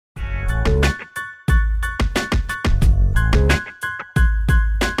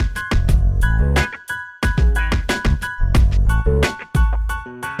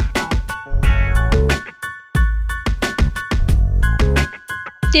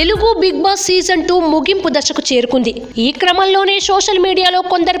Telugu big boss season 2 ముగింపు దశకు చేరుకుంది. ఈ క్రమంలోనే సోషల్ మీడియాలో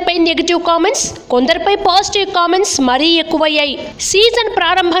కొందరిపై నెగటివ్ కామెంట్స్, కొందరిపై పాజిటివ్ కామెంట్స్ మరీ ఎక్కువయ్యాయి. సీజన్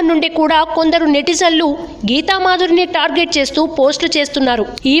ప్రారంభం నుండి కూడా కొందరు నెటిజన్లు గీతా మాధురిని టార్గెట్ చేస్తూ పోస్టులు చేస్తున్నారు.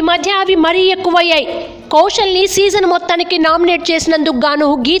 ఈ మధ్య అవి మరీ ఎక్కువయ్యాయి. కౌశల్ ని సీజన్ మొత్తానికి నామినేట్ చేసినందుకు గాను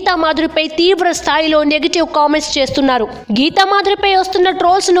గీతా మాధురిపై తీవ్ర స్థాయిలో నెగటివ్ కామెంట్స్ చేస్తున్నారు. గీతా మాధురిపై వస్తున్న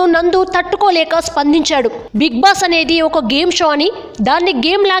ట్రోల్స్ ను నందు తట్టుకోలేక స్పందించాడు. బిగ్ బాస్ అనేది ఒక గేమ్ షో అని, దాన్ని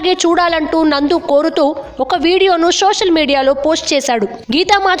గేమ్ లాగే చూడాలంటూ నందు కోరుతూ ఒక వీడియోను సోషల్ మీడియాలో పోస్ట్ చేశాడు.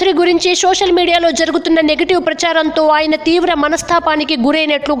 గీతా మాధురి గురించి సోషల్ మీడియాలో జరుగుతున్న నెగటివ్ ప్రచారంతో ఆయన తీవ్ర మనస్తాపానికి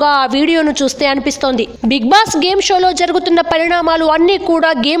గురైనట్లుగా ఆ వీడియోను చూస్తే అనిపిస్తోంది. బిగ్ బాస్ గేమ్ షోలో జరుగుతున్న పరిణామాలు అన్నీ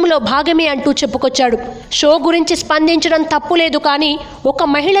కూడా గేమ్ లో భాగమే అంటూ చెప్పుకొచ్చాడు. షో గురించి స్పందించడం తప్పు లేదు, కానీ ఒక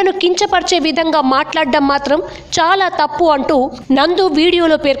మహిళను కించపరిచే విధంగా మాట్లాడడం మాత్రం చాలా తప్పు అంటూ నందు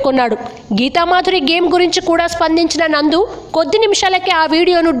వీడియోలో పేర్కొన్నాడు. గీతామాధురి గేమ్ గురించి కూడా స్పందించిన నందు కొద్ది నిమిషాలకే ఆ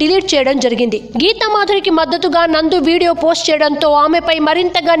వీడియోను డిలీట్ చేయడం జరిగింది. గీతామాధురికి మద్దతుగా నందు వీడియో పోస్ట్ చేయడంతో ఆమెపై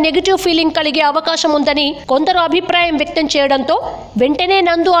మరింతగా నెగిటివ్ ఫీలింగ్ కలిగే అవకాశం ఉందని కొందరు అభిప్రాయం వ్యక్తం చేయడంతో వెంటనే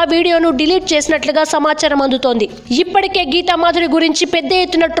నందు ఆ వీడియోను డిలీట్ చేసినట్లుగా సమాచారం అందుతోంది. ఇప్పటికే గీతామాధురి గురించి పెద్ద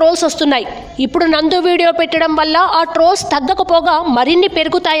ఎత్తున ట్రోల్స్ వస్తున్నాయి. ఇప్పుడు నందు వీడియో పెట్టడం వల్ల ఆ ట్రోల్స్ తగ్గకపోగా మరిన్ని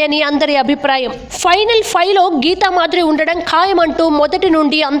పెరుగుతాయని అందరి అభిప్రాయం. ఫైనల్ 5లో గీతా మాధురి ఉండడం ఖాయమంటూ మొదటి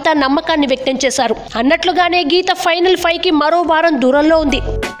నుండి అంతా నమ్మకాన్ని వ్యక్తం చేశారు. అన్నట్లుగానే గీత ఫైనల్ 5కి మరో వారం దూరంలో ఉంది.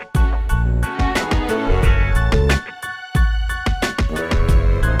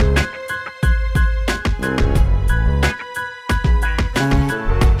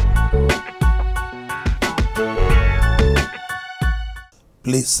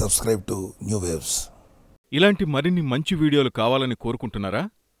 Please subscribe to New Waves. ఇలాంటి మరిన్ని మంచి వీడియోలు కావాలని కోరుకుంటున్నారా?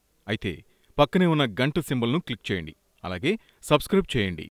 అయితే పక్కనే ఉన్న గంట సింబల్ను క్లిక్ చేయండి. అలాగే సబ్స్క్రైబ్ చేయండి.